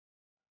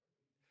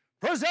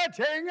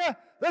presenting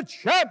the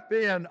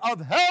champion of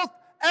health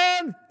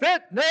and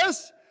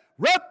fitness,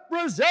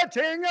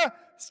 representing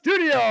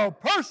Studio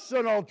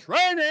Personal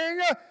Training,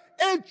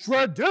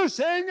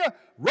 introducing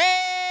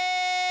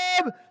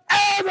Rob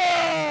Evans!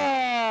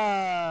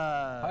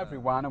 Hi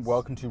everyone, and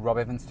welcome to Rob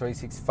Evans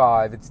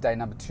 365. It's day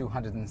number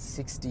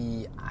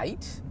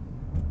 268,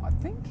 I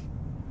think.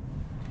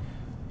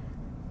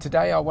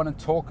 Today I want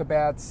to talk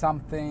about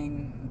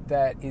something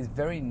that is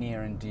very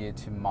near and dear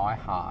to my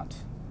heart,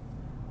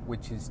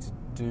 which is to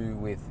do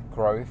with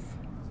growth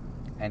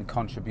and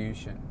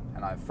contribution.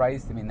 And I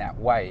phrase them in that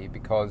way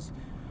because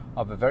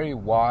of a very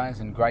wise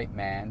and great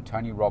man,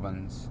 Tony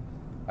Robbins,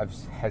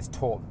 has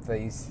taught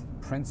these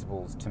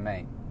principles to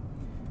me.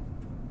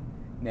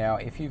 Now,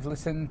 if you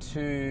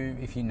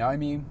know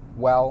me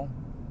well,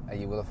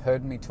 you will have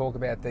heard me talk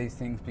about these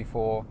things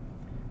before.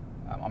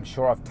 I'm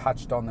sure I've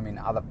touched on them in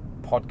other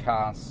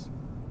podcasts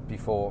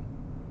before.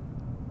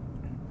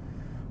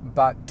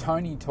 But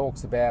Tony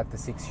talks about the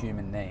 6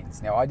 human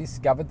needs. Now, I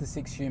discovered the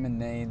 6 human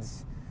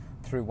needs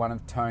through one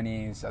of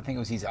Tony's, I think it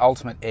was his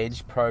Ultimate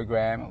Edge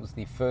program. It was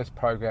the first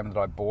program that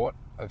I bought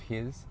of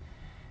his.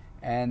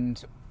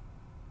 And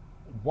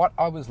what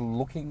I was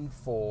looking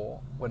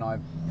for when I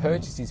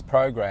purchased his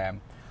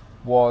program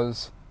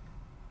was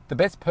the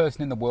best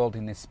person in the world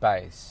in this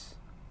space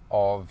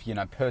of,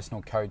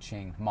 personal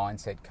coaching,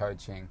 mindset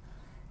coaching.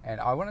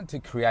 And I wanted to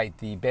create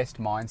the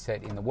best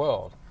mindset in the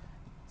world.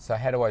 So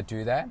how do I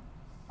do that?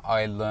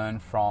 I learn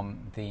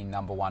from the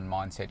number one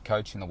mindset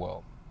coach in the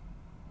world.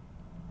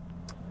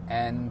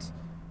 And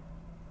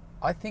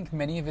I think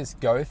many of us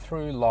go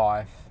through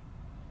life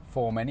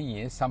for many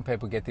years. Some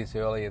people get this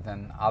earlier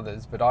than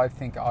others, but I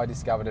think I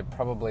discovered it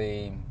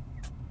probably,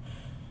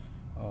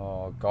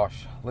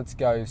 let's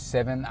go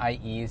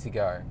 7-8 years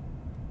ago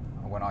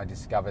when I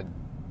discovered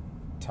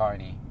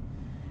Tony.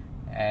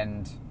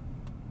 And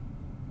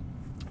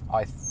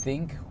I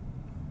think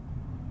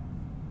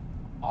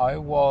I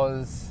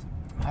was,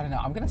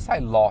 I'm going to say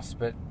lost,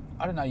 but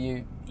I don't know,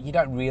 you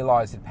don't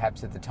realise it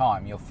perhaps at the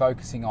time. You're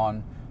focusing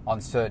on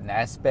certain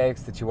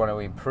aspects that you want to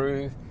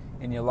improve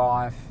in your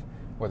life,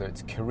 whether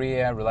it's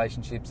career,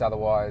 relationships,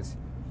 otherwise.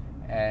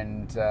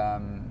 And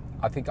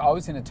I think I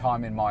was in a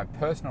time in my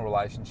personal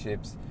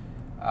relationships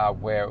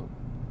where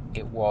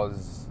it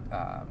was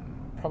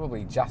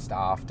probably just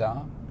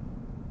after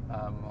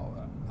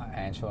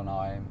Angela and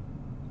I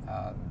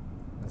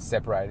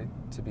separated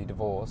to be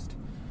divorced.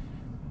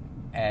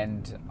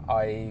 And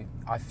I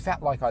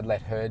felt like I'd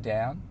let her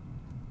down.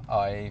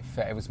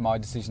 It was my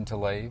decision to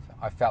leave.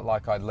 I felt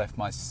like I'd let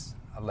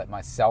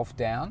myself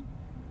down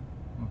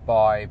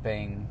by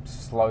being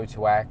slow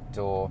to act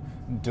or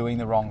doing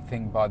the wrong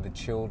thing by the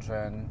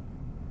children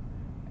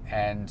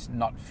and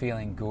not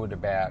feeling good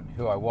about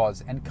who I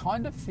was and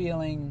kind of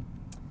feeling,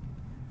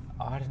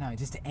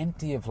 just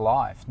empty of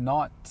life,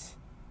 not,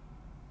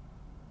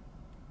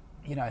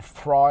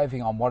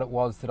 thriving on what it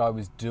was that I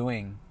was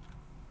doing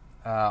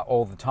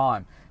all the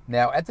time.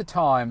 Now, at the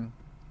time,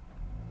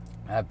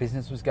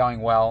 business was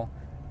going well,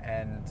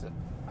 and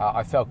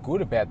I felt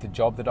good about the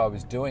job that I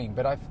was doing,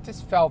 but I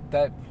just felt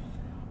that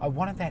I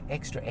wanted that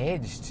extra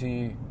edge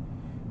to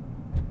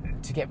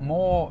get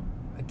more,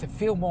 to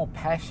feel more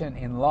passion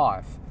in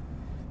life,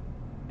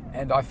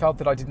 and I felt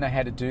that I didn't know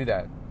how to do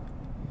that.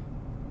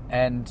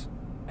 And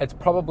it's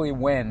probably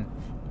when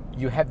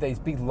you have these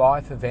big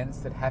life events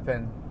that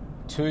happen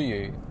to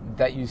you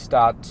that you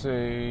start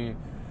to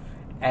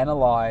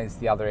analyze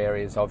the other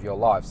areas of your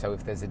life. So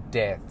if there's a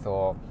death,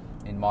 or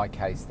in my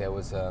case there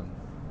was a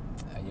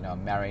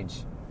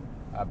marriage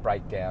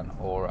breakdown,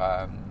 or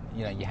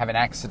you have an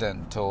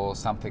accident or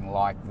something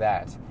like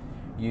that,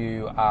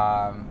 you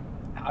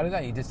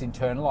you just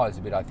internalize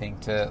a bit, I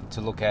think, to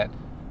look at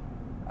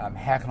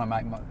how can I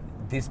make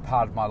this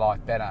part of my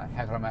life better,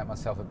 how can I make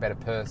myself a better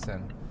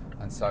person,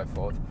 and so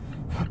forth.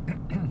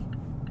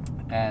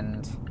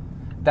 And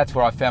that's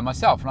where I found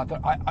myself, and I thought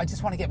I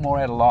just want to get more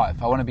out of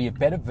life. I want to be a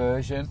better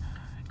version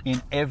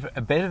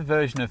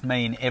of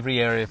me in every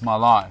area of my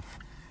life.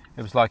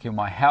 It was like in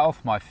my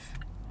health, my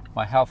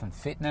health and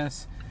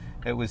fitness.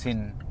 It was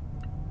in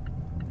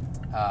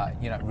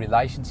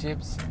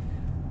relationships,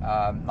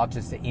 not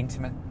just the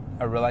intimate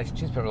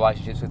relationships, but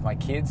relationships with my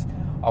kids.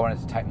 I wanted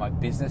to take my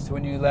business to a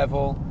new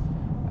level.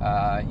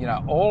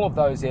 All of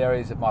those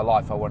areas of my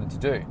life I wanted to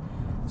do.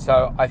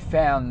 So I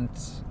found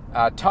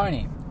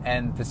Tony,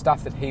 and the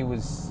stuff that he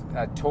was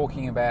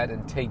talking about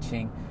and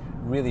teaching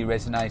really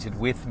resonated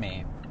with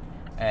me,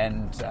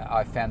 and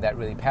I found that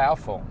really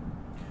powerful.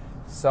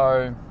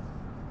 So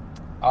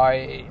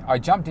I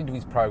jumped into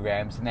his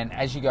programs, and then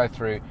as you go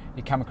through,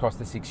 you come across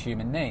the 6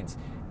 human needs.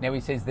 Now he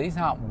says these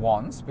aren't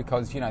wants,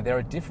 because there are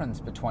a difference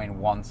between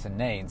wants and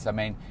needs. I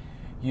mean,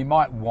 you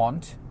might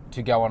want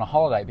to go on a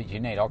holiday, but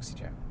you need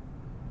oxygen.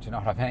 Do you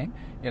know what I mean?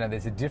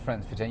 There's a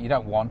difference between, you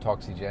don't want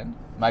oxygen.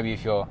 Maybe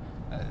if you're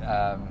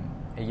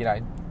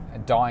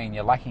dying and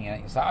you're lacking in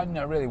it, you say, I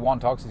don't really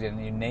want oxygen,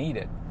 and you need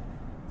it.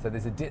 So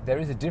there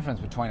is a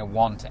difference between a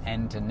want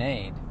and a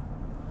need.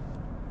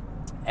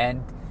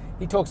 And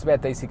he talks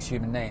about these 6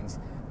 human needs,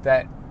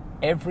 that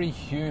every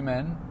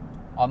human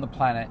on the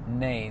planet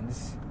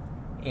needs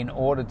in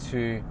order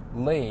to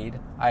lead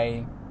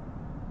a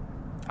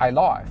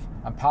life.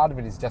 And part of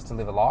it is just to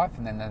live a life,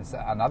 and then there's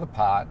another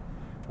part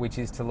which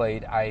is to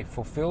lead a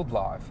fulfilled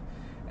life.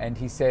 And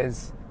he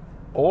says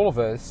all of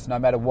us, no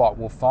matter what,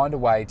 will find a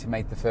way to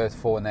meet the first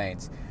four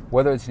needs.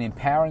 Whether it's an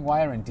empowering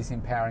way or a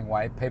disempowering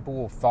way, people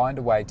will find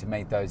a way to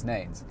meet those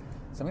needs.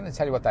 So I'm going to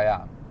tell you what they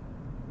are.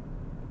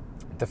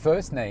 The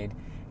first need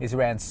is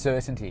around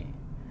certainty.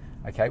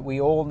 Okay, we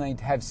all need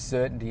to have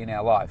certainty in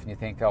our life. And you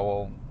think, oh,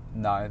 well,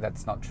 no,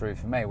 that's not true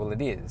for me. Well,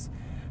 it is.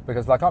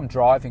 Because like I'm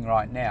driving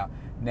right now.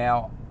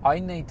 Now, I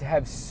need to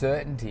have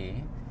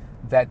certainty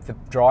that the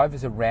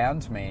drivers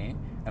around me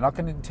are not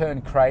going to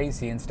turn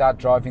crazy and start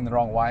driving the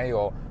wrong way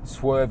or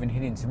swerve and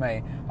hit into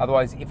me.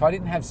 Otherwise, if I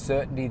didn't have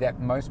certainty that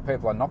most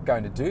people are not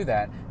going to do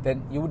that,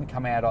 then you wouldn't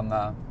come out on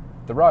the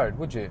road,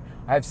 would you?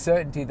 I have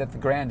certainty that the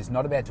ground is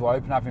not about to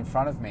open up in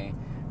front of me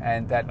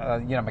and that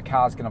my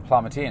car's going to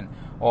plummet in,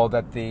 or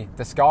that the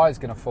sky is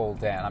going to fall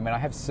down. I mean, I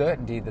have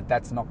certainty that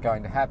that's not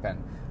going to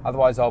happen.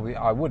 Otherwise, I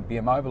would be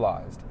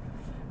immobilized.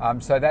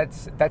 So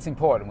that's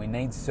important. We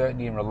need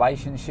certainty in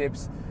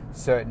relationships,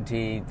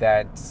 certainty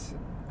that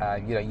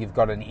you've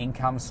got an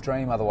income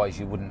stream. Otherwise,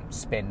 you wouldn't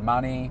spend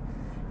money.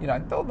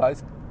 All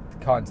those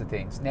kinds of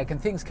things. Now, can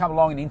things come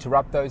along and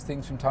interrupt those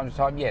things from time to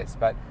time? Yes,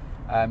 but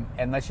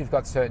unless you've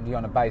got certainty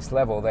on a base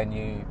level, then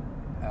you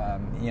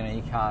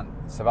can't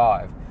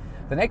survive.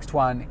 The next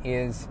one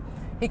is,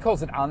 he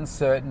calls it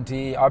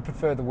uncertainty. I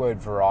prefer the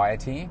word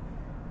variety.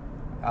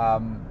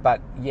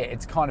 But yeah,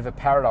 it's kind of a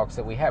paradox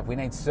that we have. We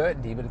need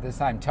certainty, but at the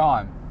same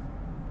time,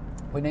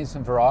 we need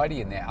some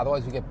variety in there.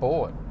 Otherwise, we get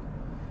bored.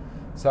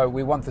 So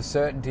we want the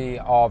certainty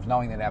of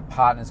knowing that our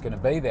partner's going to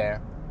be there.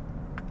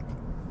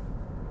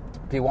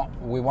 We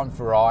want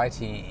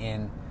variety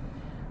in,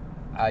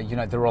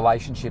 the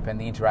relationship and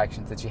the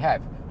interactions that you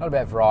have. Not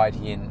about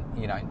variety in,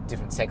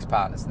 different sex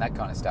partners and that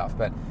kind of stuff.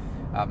 But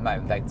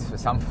maybe that's for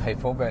some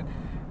people. But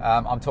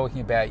I'm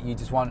talking about you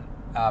just want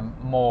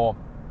more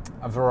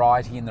a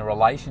variety in the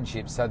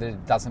relationship so that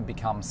it doesn't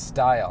become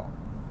stale.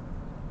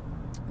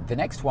 The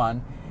next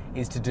one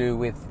is to do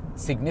with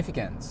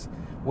significance.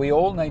 We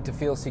all need to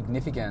feel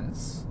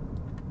significance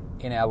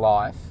in our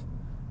life.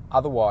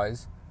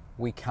 Otherwise,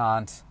 we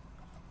can't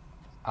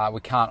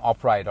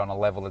operate on a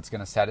level that's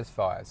going to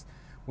satisfy us.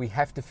 We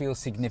have to feel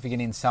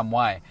significant in some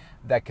way.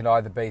 That could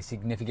either be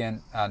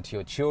significant to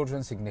your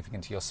children,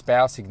 significant to your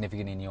spouse,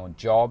 significant in your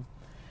job.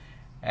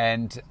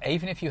 And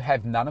even if you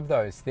have none of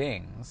those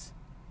things,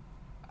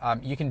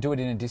 you can do it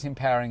in a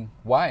disempowering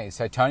way.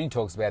 So Tony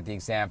talks about the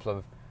example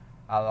of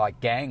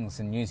like gangs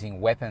and using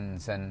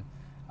weapons and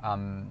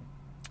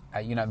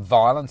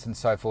violence and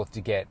so forth to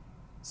get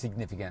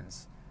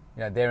significance.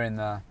 They're in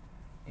a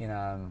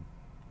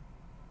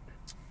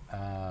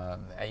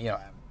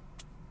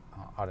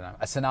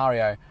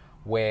scenario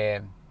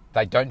where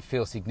they don't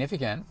feel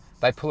significant.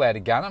 They pull out a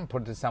gun and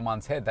put it to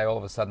someone's head. All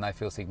of a sudden they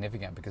feel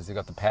significant because they've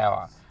got the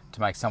power to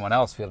make someone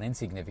else feel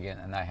insignificant,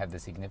 and they have the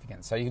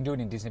significance. So you can do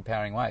it in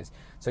disempowering ways.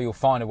 So you'll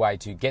find a way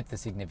to get the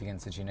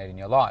significance that you need in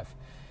your life.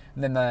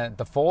 And then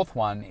the fourth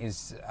one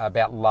is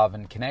about love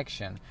and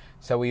connection.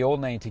 So we all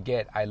need to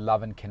get a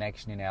love and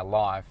connection in our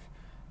life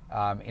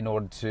in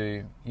order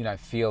to,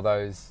 feel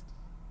those,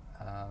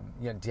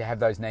 to have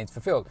those needs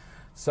fulfilled.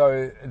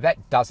 So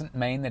that doesn't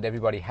mean that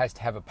everybody has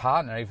to have a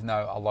partner, even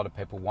though a lot of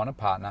people want a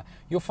partner.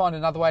 You'll find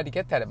another way to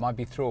get that. It might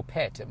be through a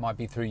pet. It might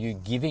be through you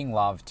giving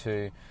love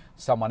to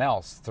someone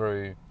else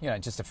through,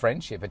 just a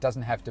friendship. It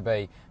doesn't have to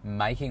be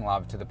making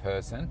love to the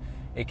person.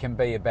 It can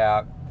be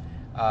about,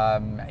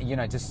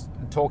 just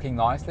talking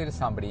nicely to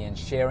somebody and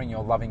sharing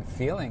your loving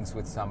feelings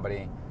with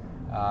somebody.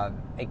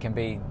 It can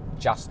be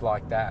just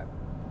like that.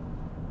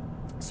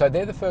 So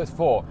they're the first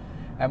four.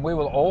 And we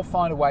will all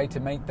find a way to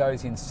meet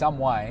those in some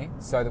way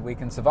so that we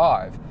can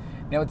survive.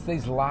 Now, it's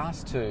these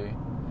last two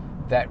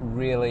that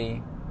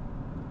really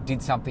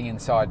did something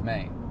inside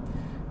me,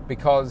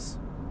 because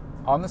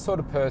I'm the sort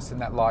of person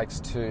that likes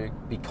to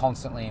be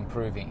constantly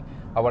improving.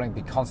 I want to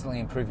be constantly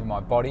improving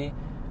my body,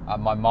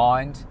 my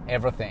mind,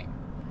 everything.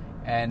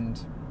 And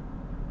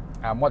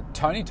what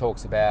Tony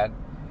talks about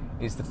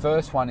is the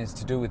first one is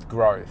to do with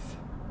growth.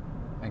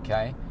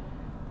 Okay?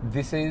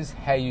 This is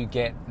how you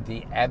get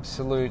the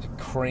absolute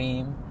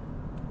cream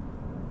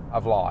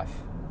of life,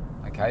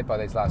 okay, by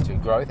these last two,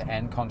 growth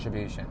and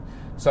contribution.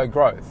 So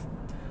growth.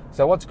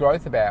 So what's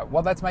growth about?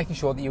 Well, that's making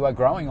sure that you are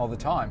growing all the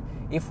time.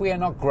 If we are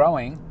not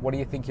growing, what do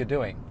you think you're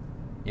doing?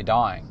 You're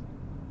dying.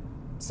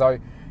 So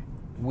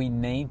we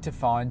need to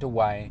find a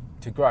way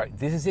to grow.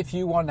 This is if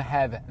you want to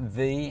have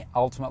the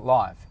ultimate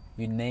life.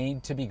 You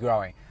need to be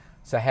growing.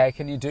 So how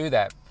can you do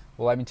that?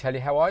 Well, let me tell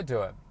you how I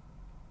do it.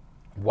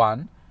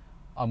 One,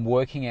 I'm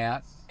working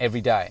out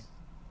every day.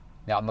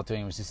 Now, I'm not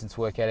doing a resistance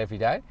workout every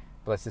day,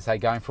 but let's just say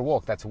going for a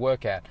walk, that's a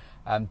workout.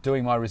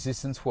 Doing my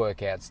resistance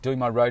workouts, doing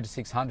my road to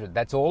 600,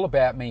 that's all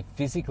about me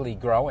physically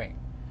growing.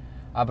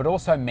 But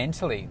also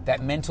mentally,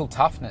 that mental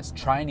toughness,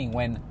 training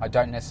when I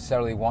don't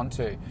necessarily want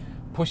to,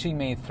 pushing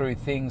me through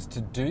things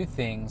to do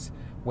things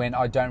when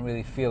I don't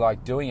really feel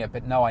like doing it,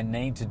 but no, I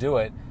need to do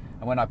it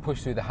And when I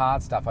push through the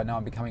hard stuff, I know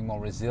I'm becoming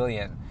more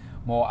resilient,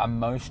 more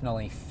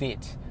emotionally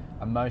fit,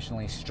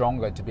 emotionally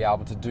stronger to be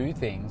able to do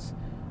things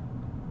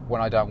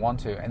when I don't want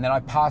to. And then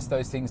I pass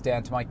those things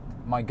down to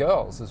my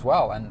girls as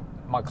well, and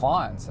my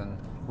clients and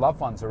loved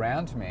ones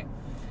around me.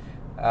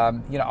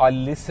 I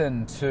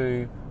listen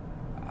to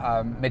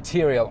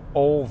material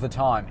all the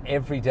time,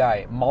 every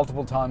day,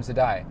 multiple times a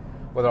day,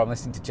 whether I'm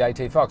listening to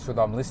JT Fox,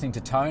 whether I'm listening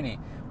to Tony,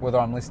 whether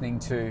I'm listening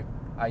to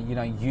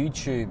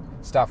YouTube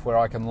stuff where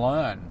I can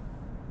learn,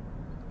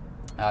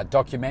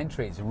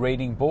 documentaries,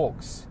 reading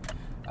books.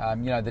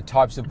 The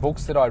types of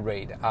books that I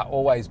read are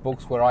always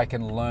books where I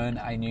can learn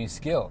a new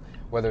skill,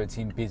 whether it's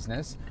in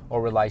business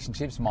or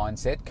relationships,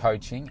 mindset,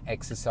 coaching,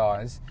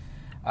 exercise,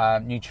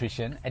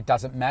 nutrition. It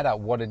doesn't matter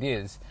what it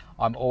is.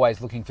 I'm always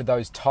looking for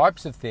those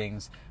types of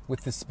things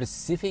with the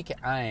specific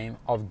aim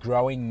of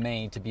growing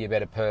me to be a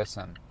better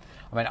person.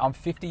 I mean, I'm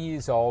 50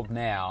 years old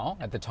now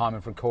at the time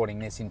of recording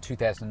this in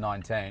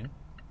 2019.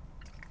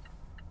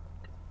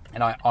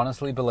 And I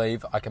honestly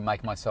believe I can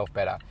make myself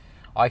better.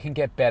 I can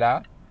get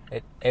better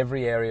at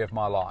every area of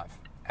my life.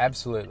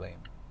 Absolutely.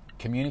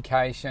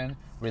 Communication,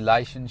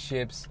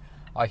 relationships,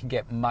 I can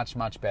get much,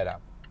 much better.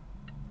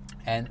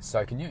 And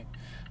so can you.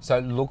 So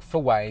look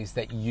for ways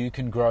that you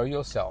can grow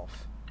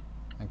yourself.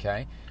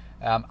 Okay?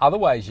 Other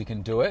ways you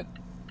can do it,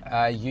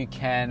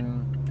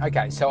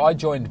 so I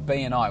joined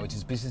BNI, which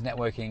is Business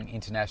Networking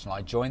International.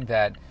 I joined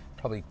that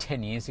probably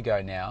 10 years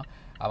ago now.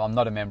 I'm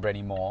not a member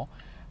anymore.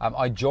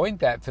 I joined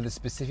that for the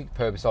specific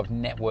purpose of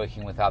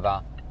networking with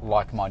other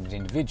like-minded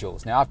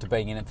individuals. Now, after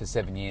being in it for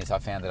 7 years, I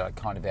found that I'd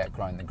kind of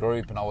outgrown the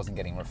group and I wasn't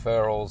getting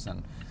referrals,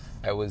 and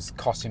it was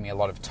costing me a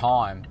lot of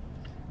time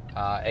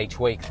each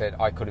week that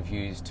I could have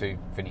used to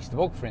finish the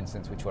book, for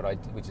instance,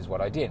 which is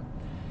what I did.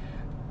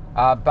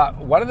 But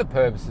one of the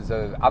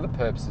other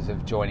purposes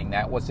of joining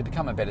that was to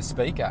become a better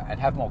speaker and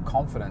have more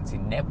confidence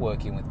in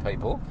networking with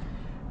people,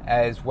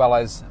 as well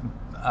as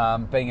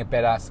being a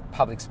better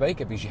public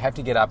speaker, because you have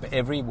to get up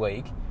every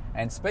week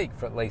and speak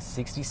for at least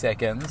 60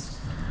 seconds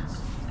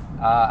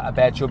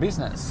about your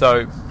business.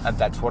 So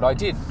that's what I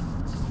did.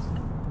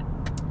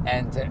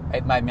 And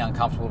it made me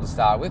uncomfortable to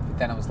start with, but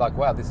then it was like,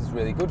 wow, this is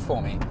really good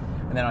for me.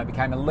 And then I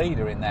became a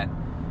leader in that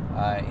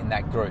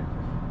group.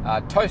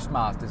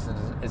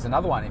 Toastmasters is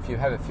another one. If you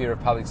have a fear of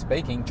public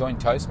speaking, join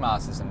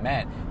Toastmasters, and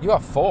man, you are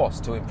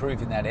forced to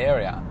improve in that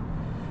area.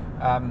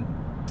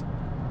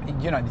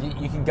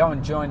 You can go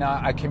and join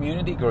a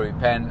community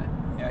group and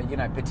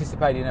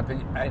participate in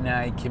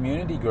a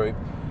community group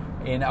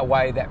in a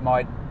way that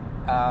might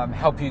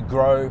help you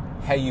grow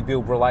how you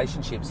build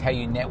relationships, how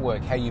you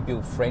network, how you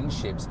build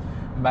friendships.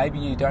 Maybe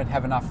you don't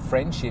have enough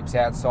friendships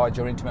outside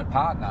your intimate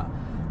partner,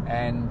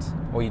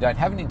 or you don't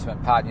have an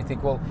intimate partner. You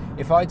think, well,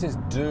 if I just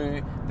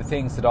do the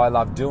things that I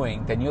love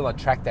doing, then you'll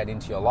attract that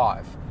into your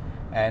life.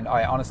 And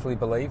I honestly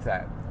believe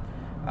that.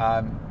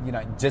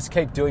 Just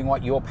keep doing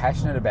what you're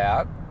passionate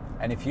about.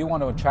 And if you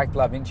want to attract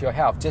love into your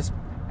health,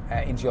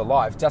 into your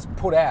life, just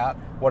put out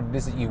what it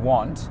is that you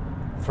want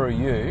through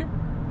you,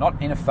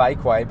 not in a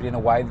fake way, but in a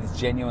way that's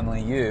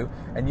genuinely you,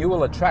 and you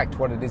will attract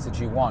what it is that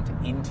you want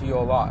into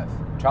your life.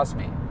 Trust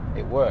me,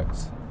 it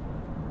works.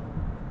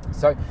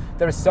 So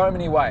there are so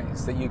many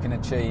ways that you can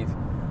achieve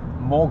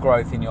more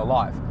growth in your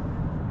life.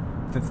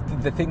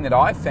 The thing that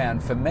I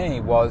found for me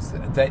was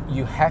that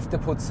you have to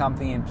put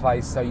something in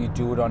place so you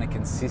do it on a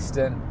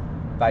consistent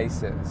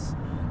basis.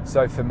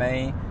 So for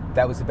me,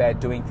 that was about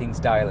doing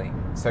things daily.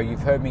 So you've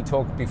heard me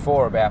talk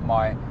before about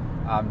my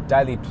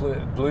daily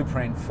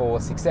blueprint for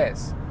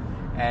success.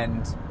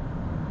 And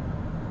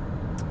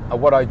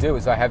what I do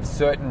is I have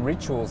certain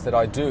rituals that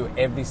I do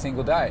every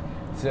single day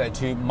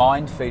to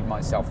mind feed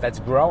myself.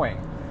 That's growing.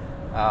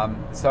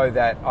 So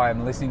that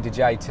I'm listening to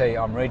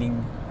JT, I'm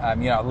reading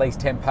at least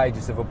 10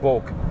 pages of a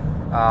book.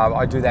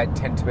 I do that,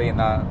 tend to be in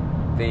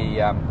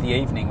the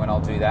evening when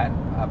I'll do that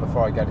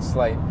before I go to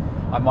sleep.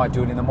 I might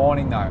do it in the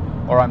morning though,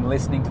 or I'm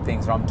listening to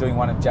things, or I'm doing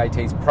one of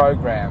JT's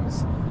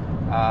programs,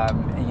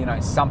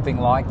 something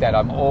like that.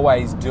 I'm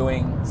always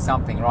doing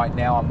something. Right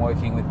now I'm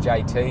working with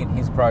JT and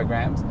his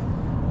programs,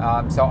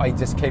 so I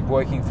just keep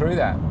working through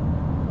that.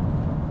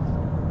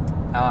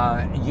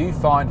 You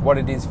find what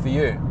it is for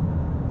you.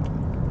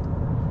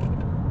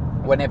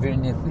 Whenever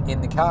you're in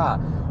the car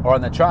or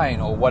on the train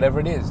or whatever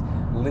it is,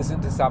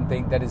 listen to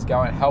something that is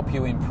going to help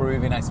you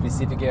improve in a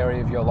specific area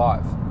of your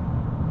life.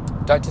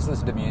 Don't just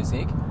listen to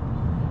music.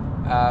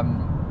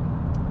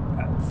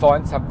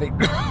 Find something,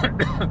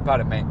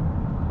 pardon me,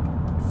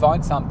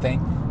 find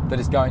something that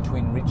is going to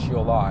enrich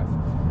your life.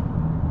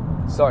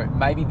 So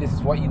maybe this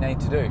is what you need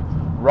to do.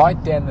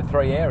 Write down the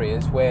 3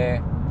 areas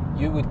where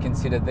you would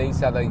consider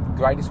these are the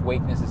greatest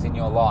weaknesses in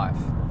your life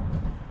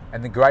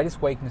and the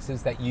greatest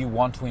weaknesses that you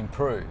want to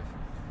improve.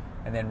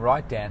 And then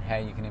write down how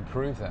you can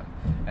improve them.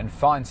 And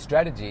find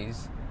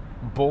strategies,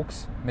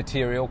 books,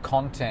 material,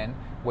 content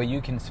where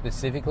you can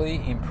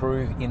specifically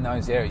improve in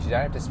those areas. You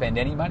don't have to spend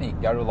any money. You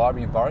can go to a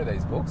library and borrow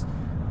these books.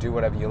 Do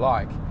whatever you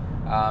like.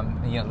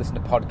 Listen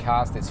to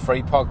podcasts. There's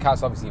free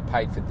podcasts. Obviously, you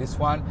paid for this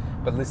one.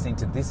 But listening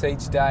to this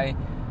each day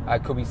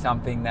could be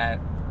something that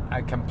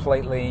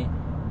completely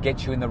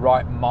get you in the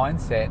right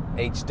mindset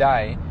each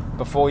day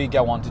before you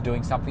go on to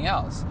doing something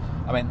else.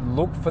 I mean,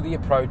 look for the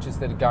approaches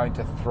that are going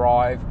to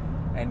thrive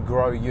and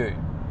grow you.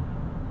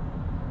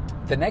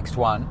 The next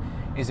one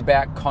is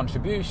about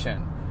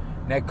contribution.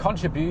 Now,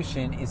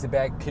 contribution is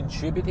about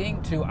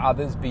contributing to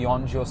others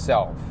beyond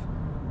yourself.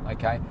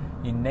 Okay?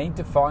 You need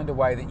to find a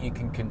way that you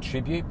can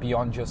contribute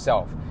beyond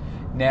yourself.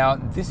 Now,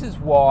 this is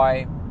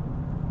why,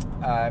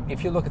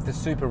 if you look at the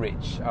super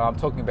rich, I'm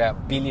talking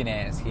about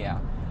billionaires here,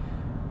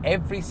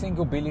 every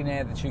single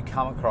billionaire that you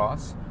come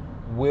across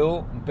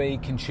will be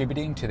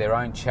contributing to their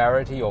own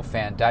charity or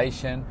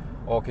foundation,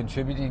 or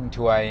contributing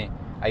to a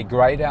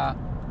greater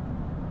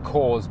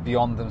cause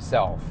beyond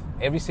themselves.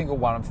 Every single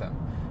one of them.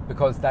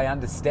 Because they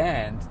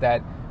understand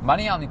that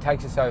money only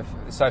takes you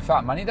so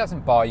far. Money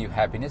doesn't buy you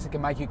happiness. It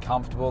can make you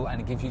comfortable, and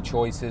it gives you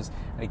choices,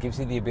 and it gives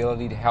you the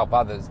ability to help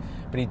others,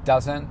 but it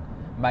doesn't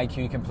make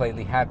you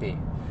completely happy.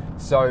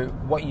 So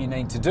what you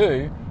need to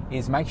do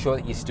is make sure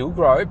that you still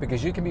grow,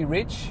 because you can be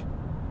rich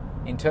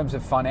in terms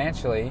of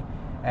financially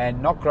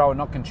and not grow and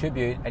not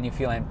contribute, and you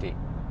feel empty.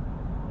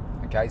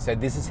 Okay, so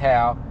this is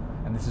how,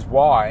 and this is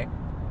why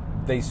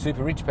these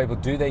super rich people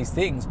do these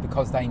things,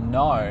 because they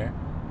know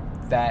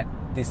that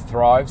this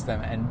thrives them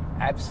and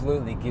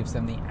absolutely gives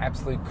them the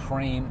absolute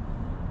cream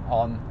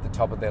on the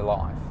top of their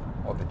life,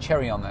 or the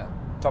cherry on the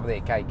top of their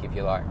cake, if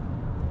you like.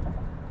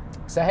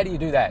 So how do you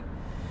do that?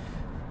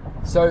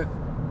 So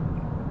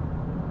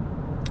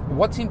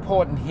what's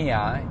important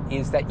here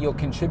is that you're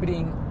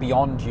contributing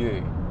beyond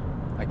you.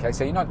 Okay,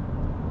 so you're not,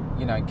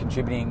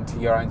 contributing to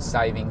your own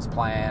savings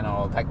plan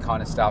or that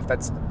kind of stuff.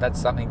 That's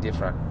something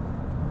different.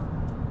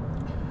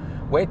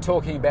 We're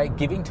talking about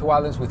giving to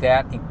others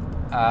without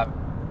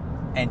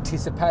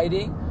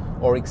anticipating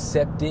or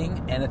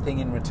accepting anything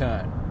in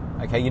return.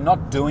 Okay, you're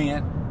not doing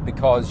it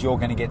because you're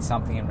going to get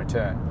something in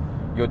return.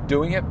 You're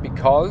doing it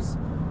because,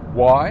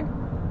 why?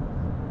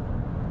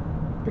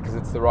 Because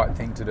it's the right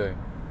thing to do.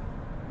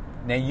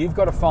 Now, you've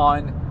got to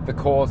find the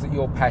cause that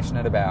you're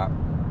passionate about.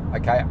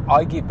 Okay,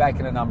 I give back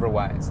in a number of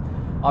ways.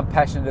 I'm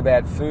passionate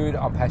about food.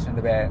 I'm passionate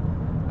about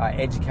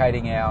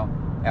educating our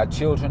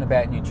children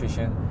about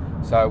nutrition.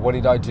 So what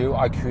did I do?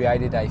 I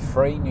created a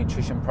free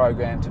nutrition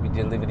program to be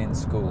delivered in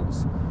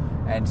schools.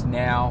 And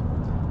now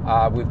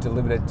we've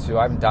delivered it to,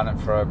 I haven't done it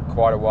for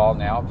quite a while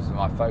now because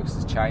my focus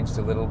has changed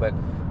a little, but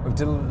we've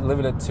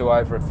delivered it to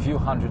over a few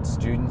hundred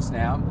students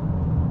now.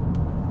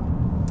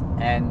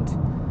 And,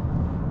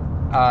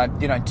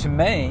 to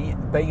me,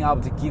 being able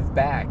to give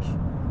back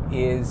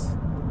is,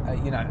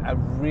 a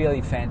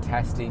really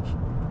fantastic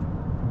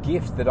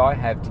gift that I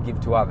have to give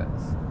to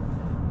others.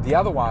 The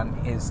other one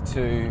is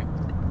to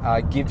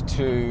give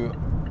to,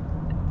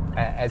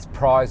 as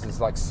prizes,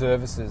 like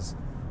services,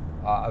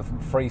 of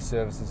free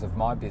services of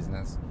my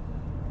business,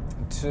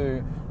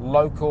 to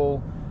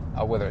local,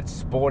 whether it's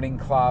sporting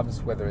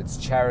clubs, whether it's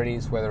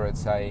charities, whether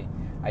it's a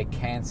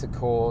cancer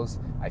cause,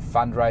 a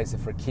fundraiser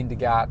for a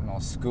kindergarten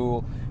or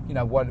school,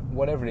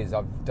 whatever it is.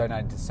 I've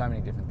donated to so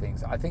many different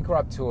things. I think we're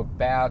up to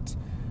about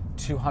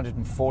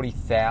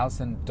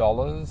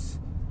 $240,000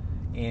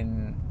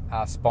 in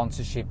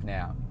sponsorship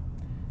now.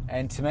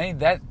 And to me,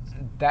 that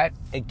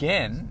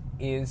again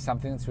is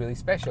something that's really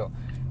special.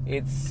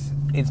 It's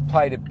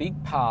played a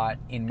big part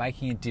in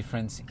making a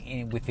difference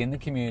within the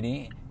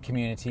community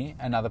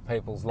and other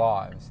people's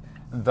lives,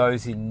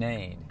 those in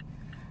need.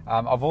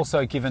 I've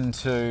also given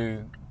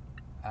to,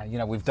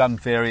 we've done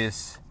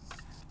various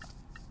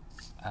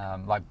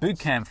like boot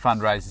camp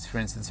fundraisers, for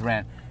instance,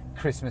 around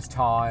Christmas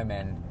time,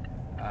 and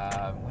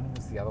when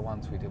was the other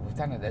ones we did? We've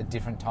done it at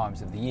different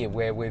times of the year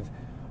where we've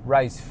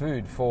raised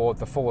food for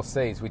the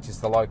 4Cs, which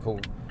is the local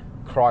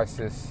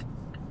crisis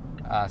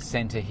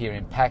centre here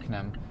in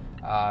Pakenham,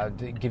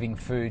 giving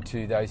food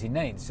to those in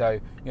need. So,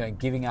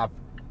 giving up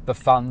the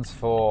funds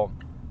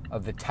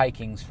of the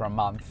takings for a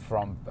month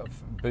from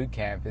boot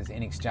campers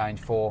in exchange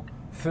for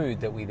food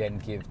that we then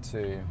give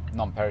to,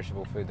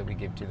 non-perishable food that we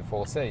give to the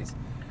 4Cs.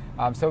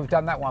 So we've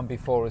done that one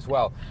before as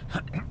well.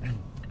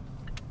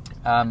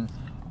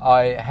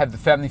 I have the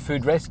Family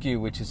Food Rescue,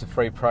 which is a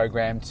free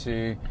program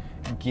to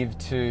give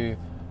to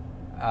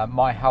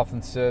my health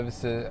and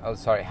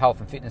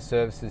fitness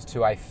services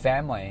to a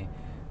family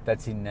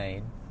that's in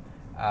need.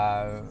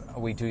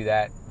 We do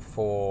that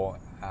for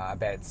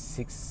about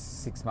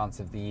six months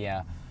of the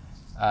year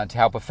to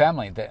help a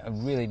family that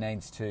really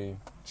needs to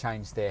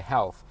change their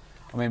health.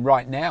 I mean,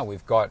 right now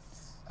we've got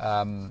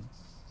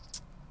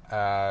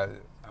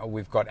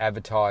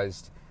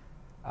advertised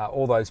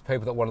all those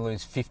people that want to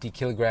lose 50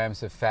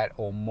 kilograms of fat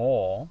or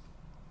more,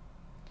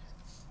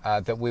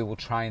 that we will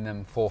train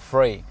them for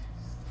free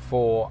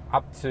for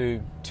up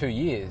to 2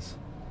 years,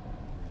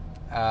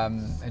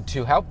 and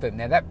to help them.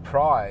 Now that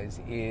prize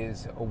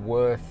is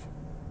worth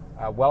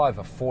well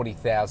over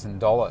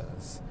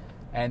 $40,000,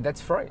 and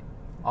that's free.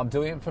 I'm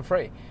doing it for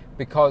free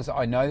because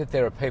I know that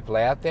there are people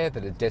out there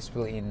that are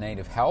desperately in need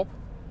of help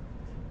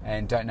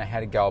and don't know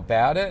how to go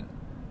about it,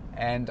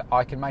 and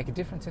I can make a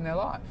difference in their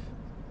life.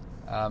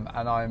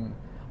 And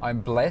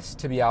I'm blessed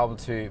to be able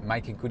to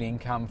make a good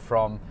income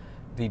from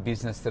the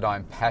business that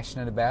I'm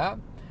passionate about,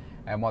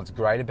 And what's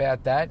great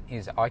about that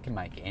is I can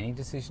make any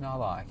decision I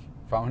like.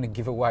 If I want to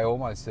give away all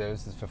my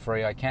services for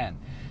free, I can.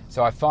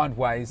 So I find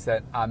ways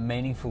that are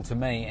meaningful to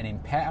me and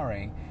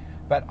empowering,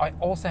 but I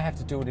also have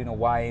to do it in a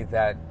way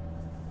that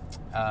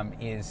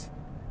is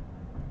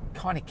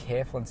kind of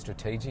careful and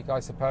strategic, I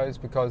suppose,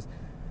 because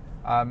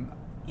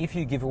if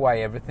you give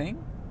away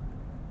everything,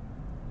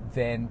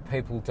 then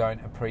people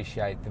don't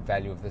appreciate the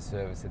value of the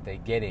service that they're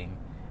getting,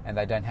 and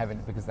they don't have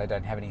it because they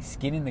don't have any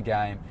skin in the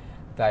game.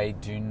 They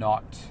do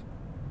not,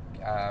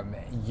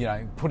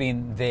 put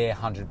in their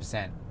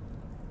 100%.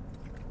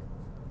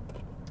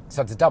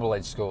 So it's a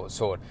double-edged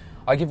sword.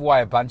 I give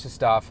away a bunch of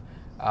stuff,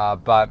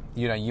 but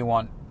you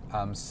want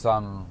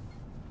some,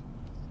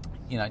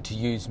 to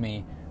use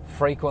me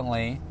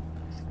frequently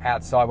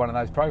outside one of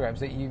those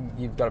programs, that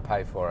you've got to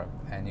pay for it,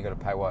 and you've got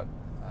to pay what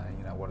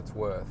it's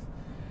worth.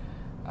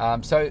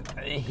 So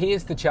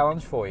here's the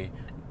challenge for you.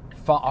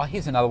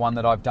 Here's another one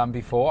that I've done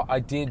before.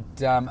 I did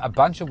a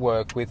bunch of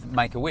work with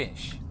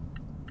Make-A-Wish.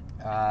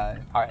 I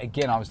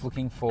was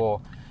looking for,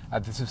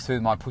 this was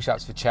through my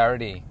Push-Ups for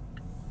Charity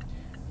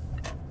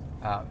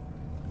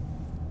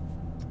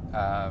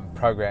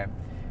program,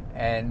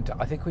 and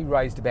I think we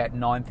raised about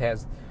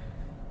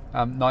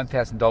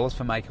 $9,000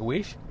 for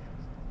Make-A-Wish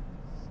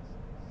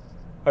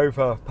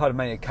over,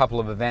 a couple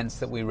of events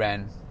that we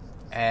ran.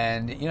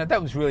 And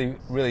that was really,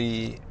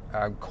 really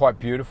quite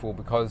beautiful,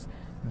 because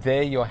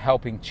there you're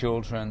helping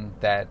children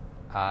that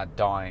are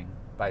dying,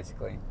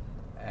 basically,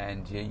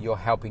 and you're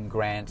helping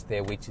grant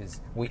their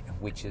wishes. And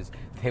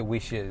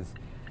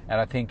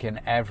I think an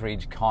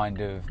average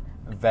kind of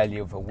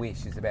value of a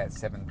wish is about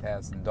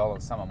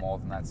 $7,000. Some are more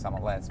than that, some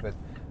are less, but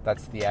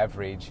that's the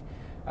average.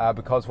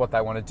 Because what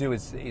they want to do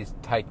is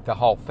take the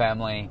whole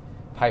family,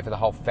 pay for the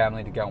whole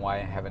family to go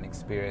away and have an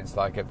experience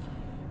like at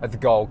the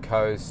Gold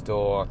Coast,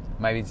 or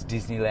maybe it's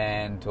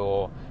Disneyland,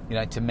 or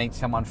to meet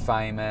someone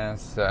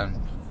famous, and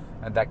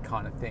that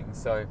kind of thing.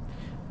 So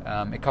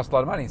it costs a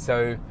lot of money.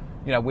 So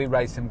we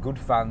raised some good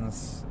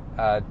funds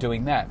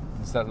doing that.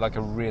 It's like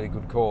a really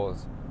good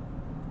cause.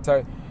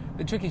 So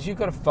the trick is you've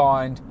got to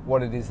find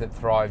what it is that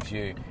thrives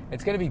you.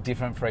 It's going to be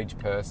different for each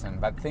person,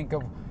 but think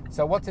of,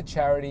 so what's a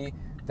charity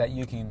that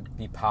you can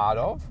be part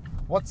of?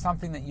 What's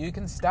something that you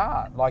can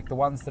start, like the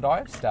ones that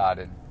I've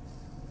started?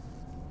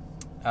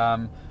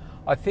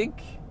 I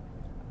think,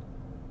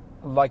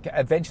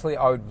 eventually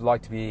I would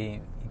like to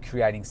be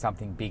creating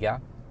something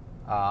bigger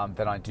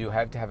than I do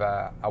have, to have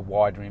a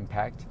wider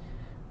impact.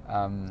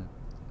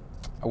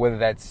 Whether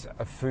that's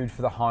a food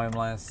for the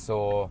homeless,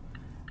 or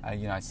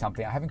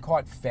something. I haven't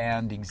quite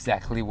found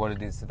exactly what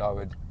it is that I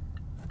would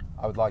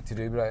like to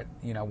do, but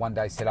one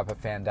day set up a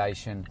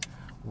foundation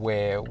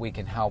where we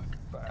can help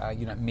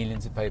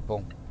millions of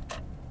people,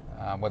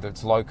 whether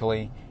it's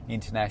locally,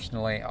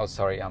 internationally,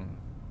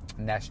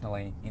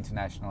 nationally,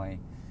 internationally,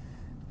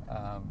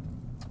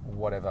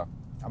 whatever.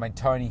 I mean,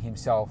 Tony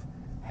himself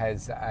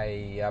has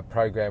a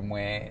program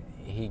where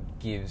he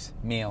gives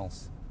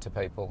meals to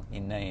people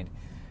in need,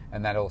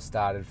 and that all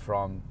started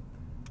from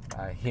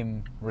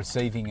him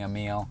receiving a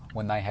meal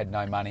when they had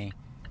no money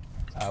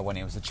when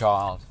he was a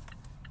child,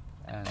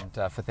 and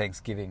for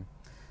Thanksgiving.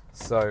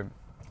 So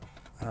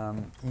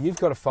you've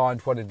got to find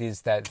what it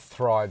is that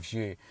thrives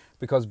you,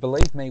 because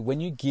believe me,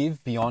 when you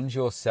give beyond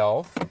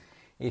yourself,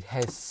 it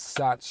has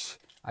such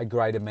a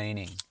greater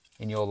meaning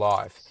in your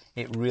life.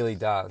 It really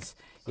does.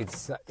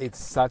 It's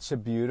such a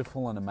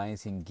beautiful and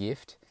amazing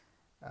gift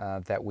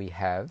that we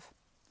have.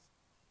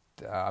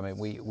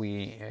 We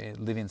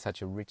live in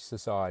such a rich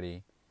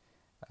society.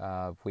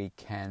 We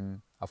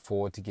can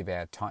afford to give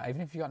our time,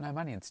 even if you've got no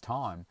money. It's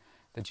time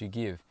that you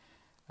give.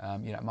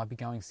 It might be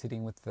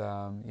sitting with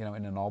in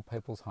an old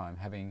people's home,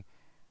 having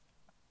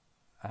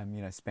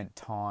spent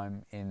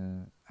time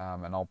in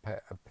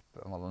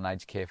an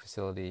aged care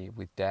facility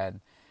with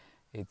Dad.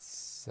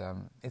 It's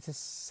a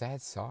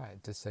sad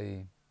sight to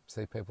see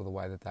people the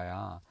way that they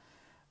are.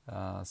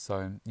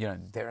 So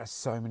there are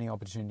so many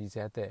opportunities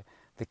out there.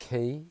 The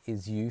key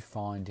is you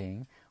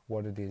finding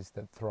what it is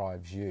that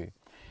thrives you.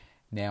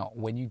 Now,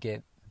 when you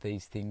get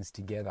these things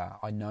together,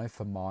 I know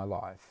for my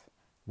life,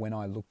 when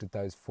I looked at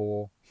those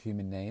 4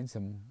 human needs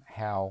and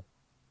how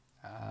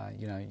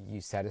you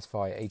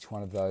satisfy each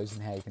one of those,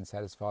 and how you can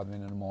satisfy them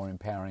in a more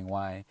empowering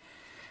way.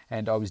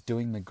 And I was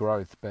doing the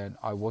growth, but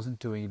I wasn't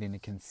doing it in a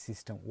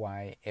consistent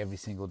way every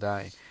single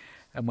day.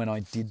 And when I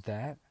did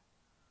that,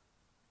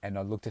 and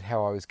I looked at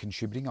how I was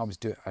contributing,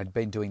 I'd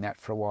been doing that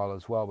for a while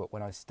as well, but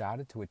when I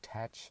started to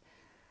attach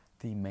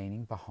the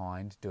meaning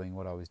behind doing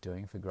what I was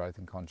doing for growth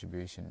and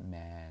contribution,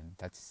 man,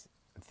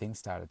 things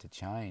started to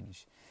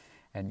change.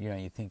 And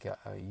you think,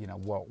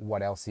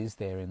 what else is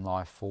there in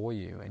life for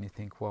you? And you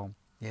think, well,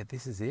 yeah,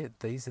 this is it.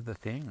 These are the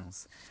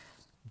things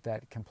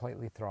that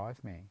completely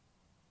thrive me,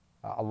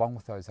 along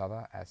with those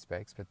other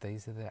aspects. But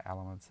these are the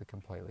elements that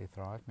completely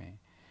thrive me.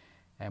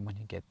 And when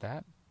you get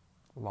that,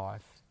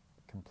 life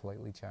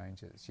completely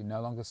changes. You're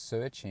no longer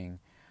searching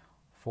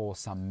for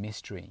some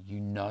mystery. You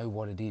know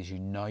what it is. You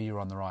know you're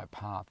on the right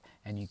path,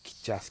 and you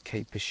just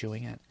keep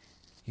pursuing it.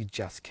 You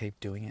just keep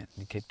doing it.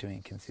 You keep doing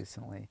it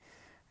consistently.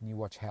 and you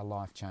watch how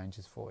life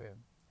changes for you.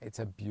 It's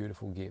a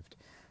beautiful gift.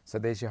 So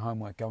there's your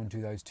homework. Go and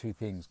do those two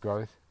things: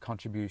 growth,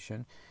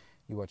 contribution.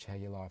 You watch how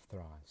your life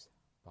thrives.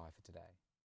 Bye for today.